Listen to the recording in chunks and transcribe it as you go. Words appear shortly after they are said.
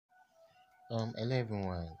Hello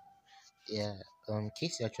everyone. Yeah, in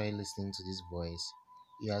case you're actually listening to this voice,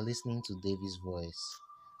 you are listening to Davy's voice.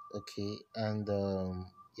 Okay, and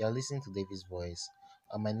you're listening to Davy's voice.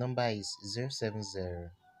 My number is 070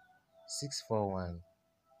 641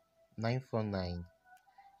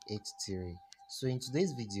 94983. So in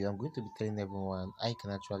today's video, I'm going to be telling everyone how you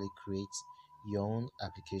can actually create your own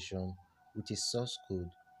application with a source code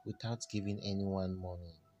without giving anyone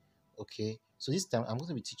money. Okay, so this time I'm going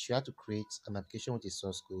to be teaching you how to create an application with a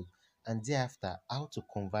source code, and thereafter how to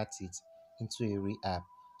convert it into a real app.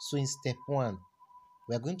 So in step one,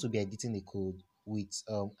 we are going to be editing the code with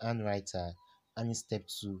handwriter, and in step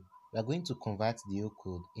two, we are going to convert the whole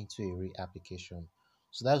code into a real application.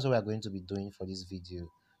 So that's what we are going to be doing for this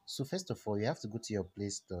video. So first of all, you have to go to your Play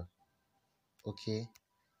Store. Okay,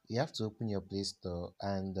 you have to open your Play Store,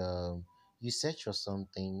 and you search for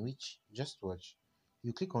something, which just watch.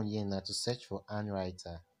 You click on here now to search for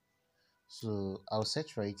handwriter. So I'll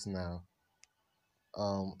search for it now.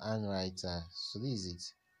 Handwriter. So this is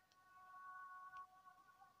it.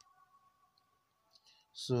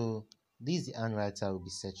 So this is the handwriter I'll be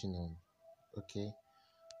searching on. Okay,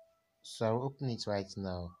 so I'll open it right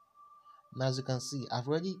now. Now as you can see, I've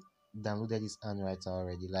already downloaded this handwriter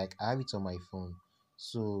already. Like I have it on my phone.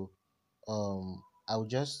 So I'll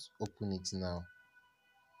just open it now.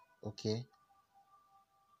 Okay,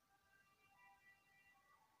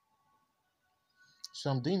 so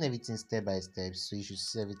I'm doing everything step by step, so you should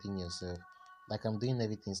see everything yourself. Like I'm doing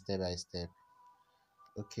everything step by step.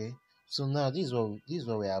 Okay, so now this is what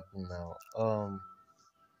will happen now.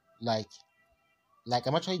 Like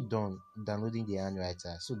I'm actually done downloading the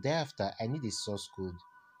handwriter. So thereafter, I need a source code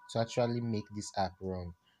to actually make this app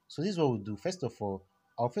run. So this is what we'll do. First of all,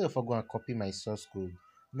 I'll first of all go and copy my source code.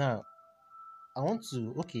 Now I want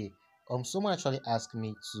to okay. Someone actually asked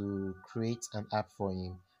me to create an app for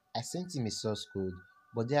him. I sent him a source code,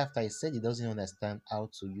 but thereafter he said he doesn't understand how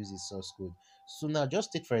to use his source code. So now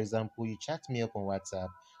just take for example, you chat me up on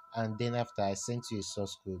WhatsApp, and then after I sent you a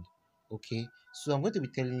source code. Okay, so I'm going to be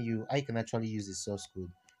telling you how you can actually use the source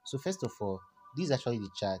code. So first of all, this is actually the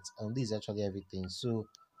chat, and this is actually everything. So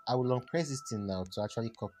I will long press this thing now to actually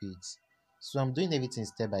copy it. So I'm doing everything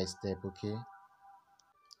step by step. Okay.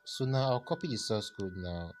 So now I'll copy the source code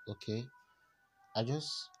now. Okay,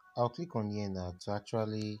 I'll click on here now to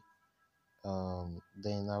actually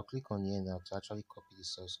then I'll click on here now to actually copy the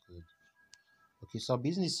source code. Okay, so I'll be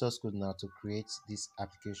using the source code now to create this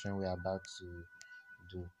application we're about to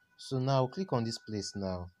do. So now I'll click on this place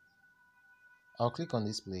now. I'll click on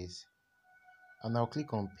this place, and I'll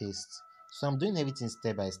click on paste. So I'm doing everything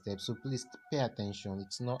step by step, so please pay attention,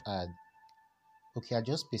 it's not hard. Okay, I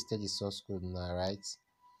just pasted the source code now, right?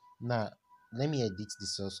 Now let me edit the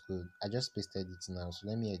source code. I just pasted it now, so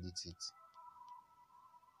let me edit it.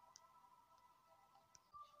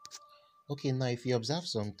 Okay, now if you observe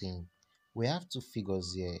something, we have two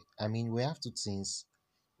figures here. I mean, we have two things.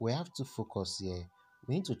 We have to focus here.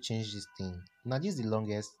 We need to change this thing. Now, this is the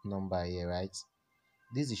longest number here, right?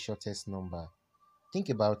 This is the shortest number. Think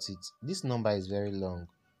about it. This number is very long.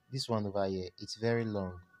 This one over here, it's very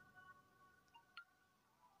long.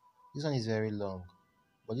 This one is very long,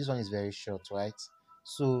 but this one is very short, right?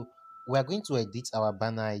 So we are going to edit our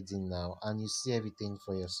banner ID now, and you see everything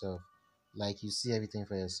for yourself. Like you see everything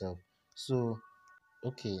for yourself. So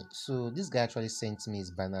okay, so this guy actually sent me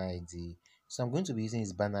his banner ID. So I'm going to be using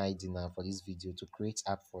his banner ID now for this video to create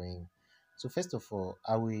app for him. So first of all,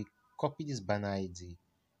 I will copy this banner ID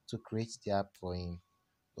to create the app for him.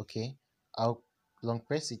 Okay, I'll long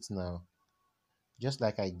press it now, just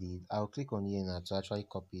like I did. I'll click on here now to actually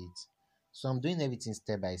copy it. So I'm doing everything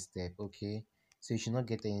step by step, okay? So you should not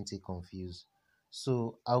get anything confused.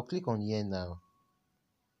 So I'll click on here now,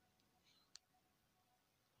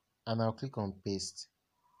 and I'll click on paste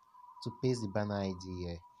to paste the banner ID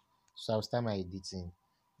here. So I'll start my editing.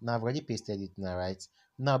 Now I've already pasted it now, right?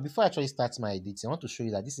 Now before I actually start my editing, I want to show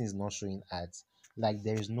you that this is not showing ads. Like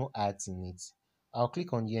there is no ads in it. I'll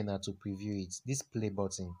click on here now to preview it. This play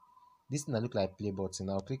button. This thing that look like play button.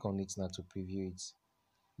 I'll click on it now to preview it.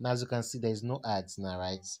 Now as you can see, there is no ads now,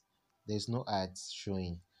 right? There's no ads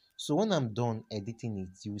showing. So when I'm done editing it,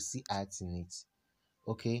 you will see ads in it.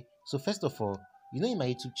 Okay, so first of all, you know, in my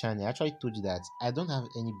YouTube channel I actually told you that I don't have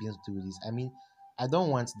any business to do with this. I mean, I don't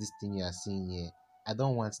want this thing you are seeing here. I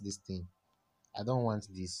don't want this thing. I don't want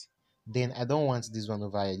this. Then I don't want this one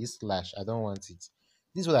over here, this slash. I don't want it.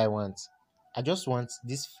 This is what I want. I just want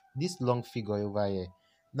this long figure over here.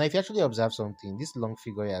 Now if you actually observe something, this long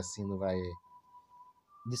figure you are seeing over here,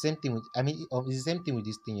 the same thing with, I mean, it's the same thing with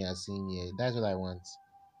this thing you are seeing here. That's what I want.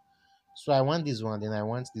 So I want this one, then I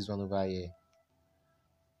want this one over here.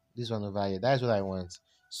 This one over here. That is what I want.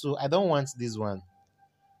 So I don't want this one.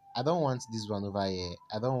 I don't want this one over here.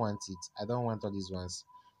 I don't want it. I don't want all these ones.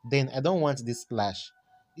 Then I don't want this splash.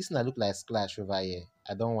 This one look like splash over here.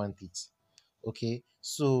 I don't want it. Okay.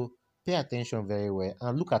 So pay attention very well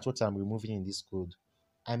and look at what I'm removing in this code.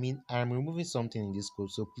 I mean, I'm removing something in this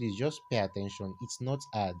code. So please just pay attention. It's not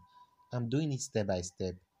hard. I'm doing it step by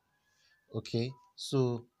step. Okay.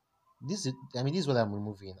 So this is, I mean, this is what I'm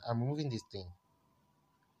removing. I'm removing this thing.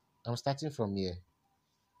 I'm starting from here.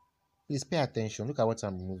 Please pay attention. Look at what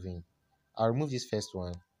I'm removing. I'll remove this first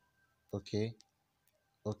one. Okay.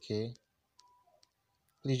 Okay.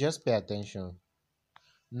 Please just pay attention.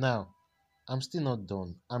 Now, I'm still not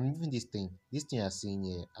done. I'm removing this thing. This thing you're seeing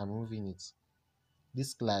here, I'm removing it.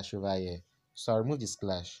 This slash over here. So I'll remove the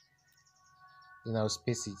slash. Then I'll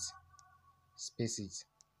space it. Space it.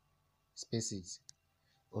 Space it.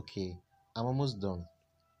 Okay. I'm almost done.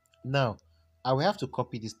 Now, I will have to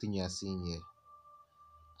copy this thing you're seeing here.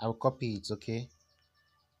 I'll copy it, okay?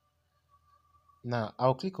 Now,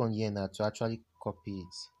 I'll click on here now to actually copy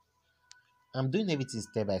it. I'm doing everything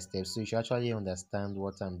step by step, so you should actually understand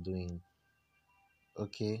what I'm doing.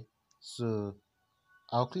 Okay, so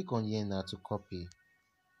I'll click on here now to copy.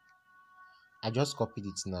 I just copied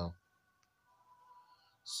it now.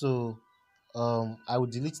 So I will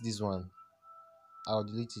delete this one. I'll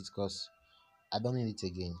delete it because I don't need it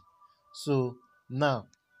again. So now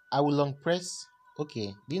I will long press.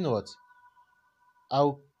 Okay, do you know what?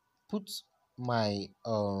 I'll put my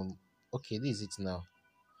okay, this is it now.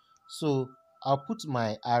 So I'll put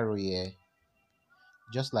my arrow here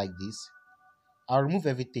just like this. I'll remove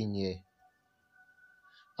everything here.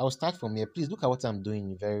 I'll start from here. Please look at what I'm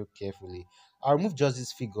doing very carefully. I'll remove just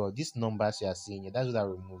this figure, these numbers you are seeing here. That's what I'll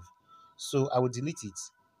remove. So I will delete it.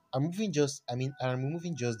 I'm removing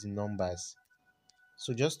just the numbers.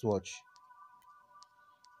 So just watch.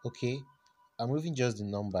 Okay. I'm removing just the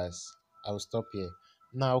numbers. I will stop here.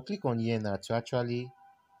 Now I'll click on here now to actually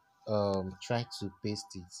try to paste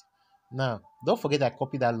it. Now, don't forget I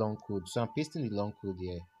copied that long code. So I'm pasting the long code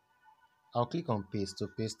here. I'll click on paste to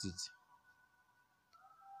paste it.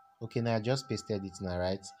 Okay, now I just pasted it now,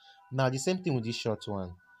 right? Now the same thing with this short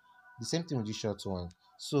one. The same thing with this short one.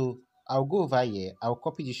 So I'll go over here. I'll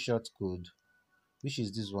copy the short code, which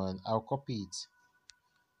is this one. I'll copy it.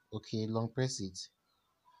 Okay, long press it.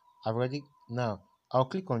 I've already now. I'll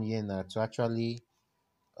click on here now to actually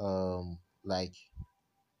like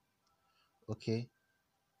okay.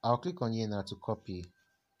 I'll click on here now to copy.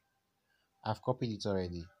 I've copied it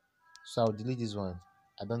already. So I'll delete this one.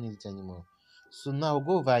 I don't need it anymore. So now I'll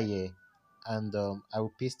go over here and I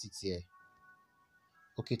will paste it here.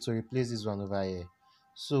 Okay, to replace this one over here.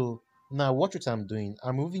 So now watch what I'm doing.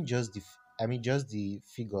 I'm moving just just the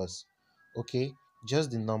figures. Okay, just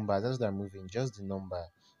the number. That's what I'm moving, just the number.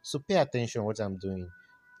 So pay attention what I'm doing.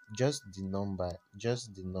 Just the number,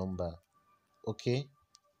 just the number. Okay,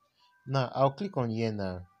 now I'll click on here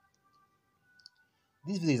now.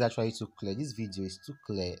 This video is actually too clear. This video is too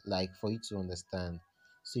clear, like for you to understand.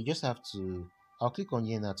 So you just have to, I'll click on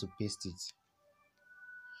here now to paste it.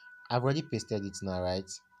 I've already pasted it now, right?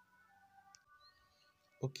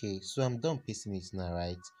 Okay, so I'm done pasting it now,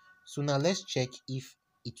 right? So now let's check if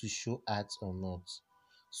it will show ads or not.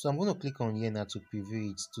 So I'm going to click on here now to preview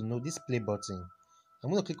it to know this play button. I'm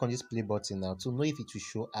going to click on this play button now to know if it will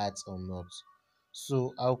show ads or not.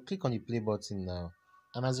 So I'll click on the play button now.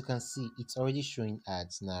 And as you can see, it's already showing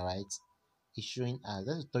ads now, right? It's showing ads.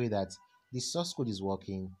 That's to tell you that the source code is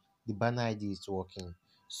working, the banner ID is working.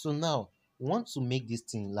 So now we want to make this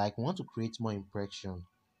thing like we want to create more impression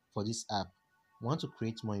for this app. We want to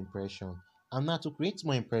create more impression. And now to create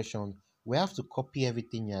more impression, we have to copy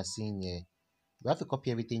everything you are seeing here. We have to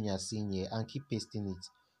copy everything you are seeing here and keep pasting it.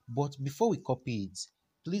 But before we copy it,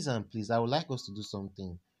 please and please, I would like us to do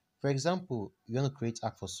something. For example, you want to create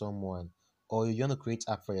app for someone or you want to create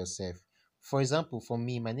app for yourself. For example, for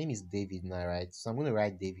me, my name is David now, right? So I'm going to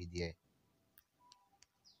write David here.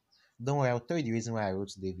 Don't worry, I'll tell you the reason why I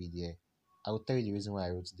wrote David here. I will tell you the reason why I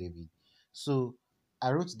wrote David. So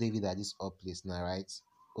I wrote David at this up place now, right?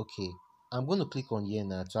 Okay, I'm going to click on here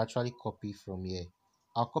now to actually copy from here.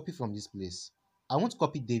 I'll copy from this place. I won't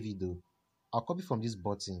copy David though. I'll copy from this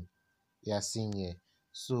button you are seeing here.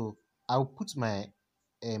 So I'll put my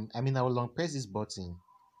I will long press this button.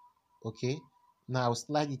 Okay, now I'll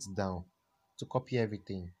slide it down to copy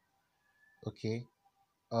everything. Okay,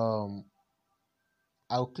 um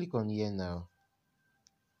I'll click on here now.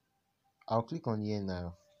 I'll click on here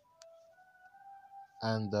now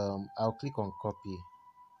and I'll click on copy.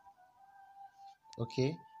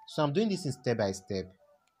 Okay, so I'm doing this in step by step.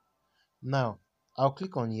 Now I'll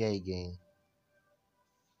click on here again.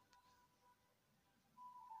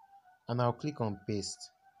 and I'll click on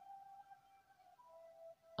paste.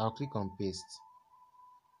 I'll click on paste.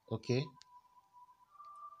 Okay,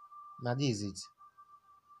 now this is it.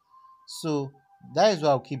 So that is what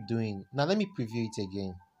I'll keep doing. Now let me preview it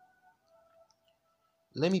again.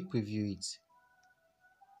 Let me preview it.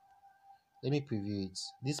 Let me preview it.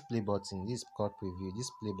 This play button, this is called preview.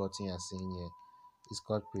 This play button you're seeing here is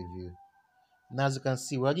called preview. Now as you can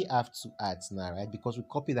see, we already have two ads now, right? Because we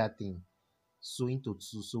copy that thing so into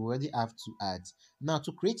two, so we already have two ads. Now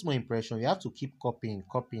to create more impression, you have to keep copying,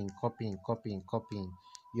 copying, copying, copying, copying.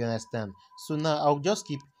 You understand? So now I'll just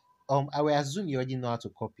keep I will assume you already know how to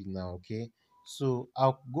copy now, okay? So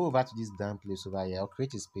I'll go over to this down place over here. I'll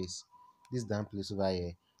create a space, this down place over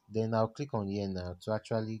here. Then I'll click on here now to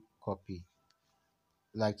actually copy,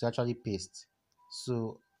 like to actually paste.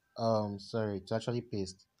 So sorry, to actually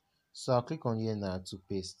paste. So I'll click on here now to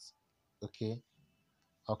paste. Okay,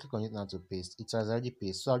 I'll click on it now to paste. It has already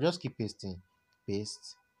pasted, so I'll just keep pasting.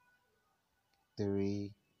 Paste.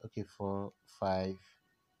 Three. Okay, 4, 5,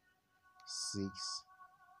 6,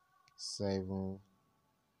 7,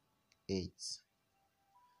 8,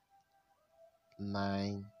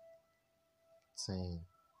 9, 10.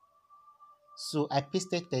 So I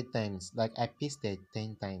pasted 10 times. Like I pasted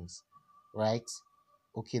 10 times, right?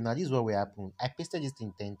 Okay, now this is what will happen. I pasted this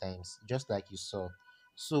thing 10 times, just like you saw.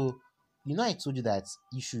 So, I told you that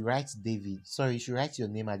you should write David. Sorry, you should write your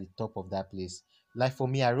name at the top of that place. Like for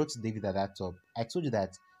me, I wrote David at that top. I told you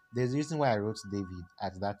that there's a reason why I wrote David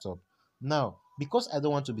at that top. Now, because I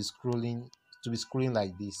don't want to be scrolling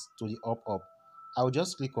like this to the up. I'll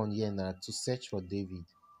just click on here now to search for David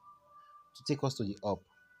to take us to the up.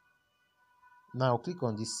 Now click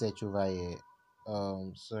on this search over here.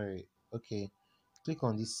 Sorry. Okay, click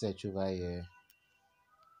on this search over here.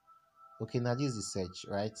 Okay, now this is the search,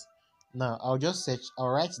 right? Now I'll just search. I'll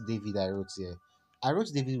write David. I wrote here. I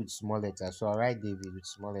wrote David with small letter, so I'll write David with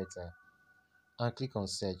small letter and click on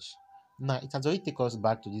search. Now it has already taken us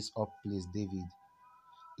back to this up place, David.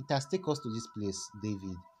 It has taken us to this place,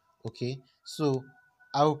 David. Okay, so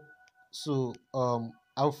I'll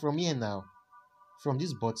I'll from here now, from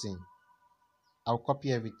this button, I'll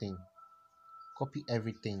copy everything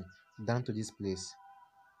down to this place.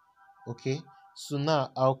 Okay, so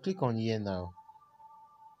now I'll click on here now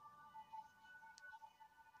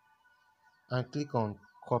and click on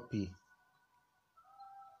copy.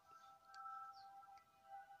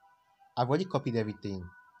 I've already copied everything.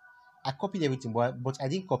 I copied everything, but I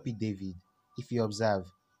didn't copy David, if you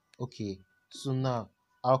observe. Okay, so now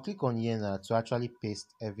I'll click on here now to actually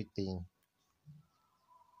paste everything.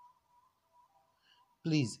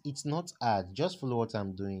 Please, it's not hard, just follow what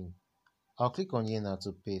I'm doing. I'll click on here now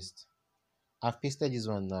to paste. I've pasted this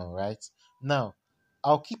one now, right? Now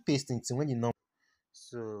I'll keep pasting till when the number.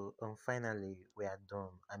 So finally we are done.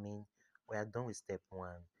 I mean, we are done with step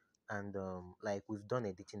one, and like we've done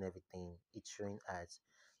editing everything. It's showing ads.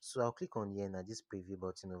 So I'll click on here now, this preview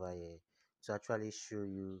button over here, to actually show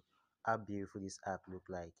you how beautiful this app look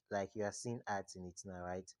like. Like you are seeing ads in it now,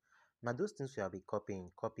 right? Now those things we have been copying,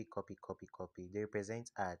 copy, copy, copy, copy. They represent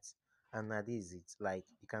ads, and now this is it. Like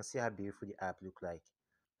you can see how beautiful the app look like,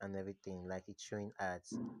 and everything. Like it's showing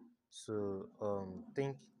ads. So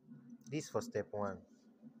think this for step one.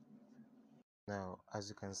 Now, as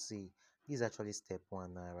you can see, this is actually step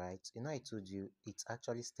one now, right? I told you it's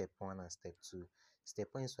actually step one and step two. Step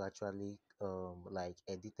one is to actually like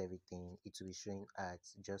edit everything. It will be showing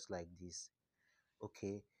ads just like this.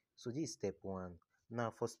 Okay, so this is step one.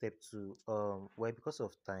 Now for step two, well, because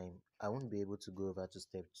of time, I won't be able to go over to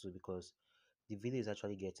step two because the video is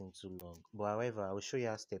actually getting too long. But however, I will show you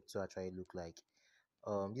how step two actually look like.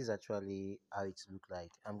 This is actually how it look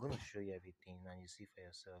like. I'm going to show you everything and you see for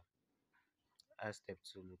yourself how step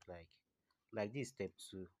two look like. Like this step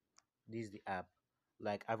two, this is the app.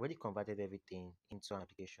 Like I've already converted everything into an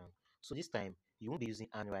application. So this time you won't be using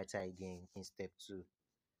handwriter again in step two.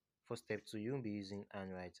 For step two, you won't be using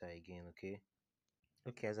handwriter again, okay?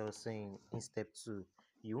 Okay, as I was saying, in step two,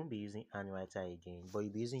 you won't be using handwriter again, but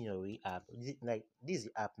you'll be using your real app. Like this is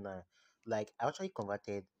the app now. Like I actually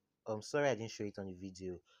converted. Sorry I didn't show it on the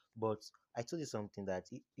video, but I told you something that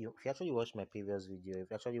if you actually watch my previous video, if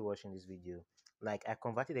you're actually watching this video, like I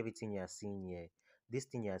converted everything you are seeing here, this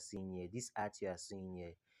thing you are seeing here, this art you are seeing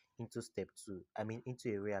here, into step two. I mean,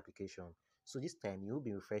 into a real application. So this time you will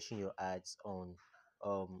be refreshing your ads on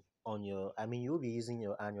your. I mean, you will be using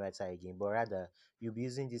your handwriter again, but rather you'll be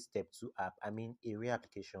using this step 2 app, I mean a real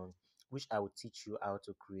application, which I will teach you how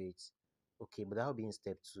to create. Okay, but that will be in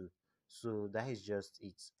step 2. So that is just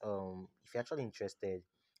it. If you're actually interested,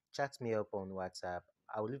 chat me up on WhatsApp.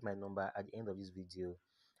 I will leave my number at the end of this video.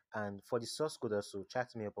 And for the source code also,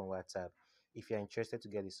 chat me up on WhatsApp if you're interested to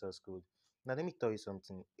get the source code. Now let me tell you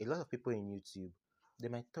something. A lot of people in YouTube, they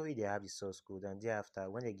might tell you they have the source code, and thereafter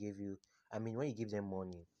when they give you, I mean when you give them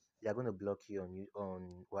money, they are going to block you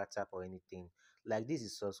on WhatsApp or anything. Like this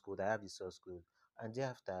is source code, I have the source code. And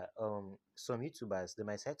thereafter, some YouTubers they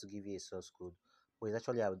might decide to give you a source code, but it's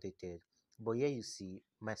actually outdated. But here you see,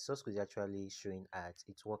 my source code is actually showing ads.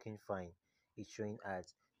 It's working fine. It's showing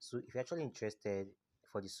ads. So if you're actually interested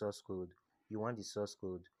for the source code, you want the source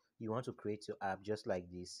code, you want to create your app just like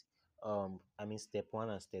this. I mean step one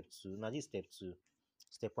and step two. Now this is step two.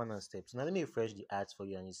 Step one and step two. Now let me refresh the ads for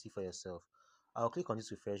you and you see for yourself. I'll click on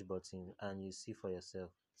this refresh button and you see for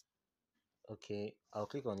yourself. Okay, I'll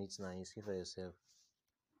click on it now and you see for yourself.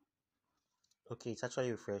 Okay, it's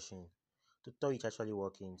actually refreshing. Tutorial is actually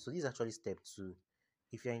working. So this is actually step two.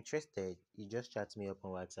 If you're interested, you just chat me up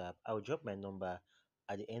on WhatsApp. I'll drop my number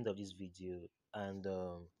at the end of this video. And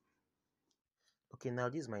okay, now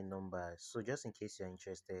this is my number. So just in case you're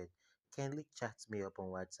interested, kindly chat me up on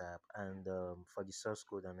WhatsApp and for the source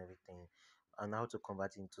code and everything, and how to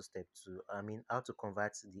convert into step two. I mean how to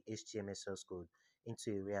convert the HTML source code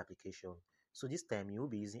into a real application. So this time you will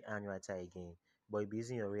be using Anwriter again, but you'll be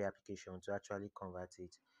using your real application to actually convert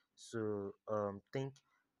it. So think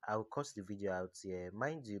I'll cut the video out here.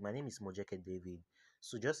 Mind you, my name is Mojeke David.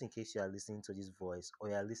 So just in case you are listening to this voice or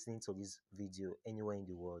you are listening to this video anywhere in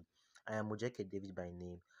the world, I am Mojeke David by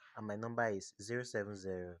name, and my number is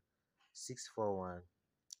 070 641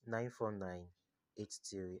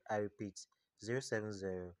 94983. I repeat,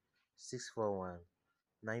 070 641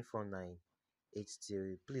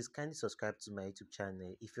 94983. Please kindly subscribe to my YouTube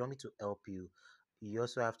channel. If you want me to help you, you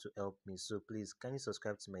also have to help me. So please kindly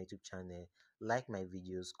subscribe to my YouTube channel, like my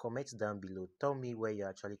videos, comment down below, tell me where you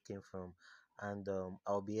actually came from, and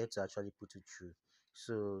I'll be here to actually put you through.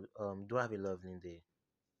 So do have a lovely day.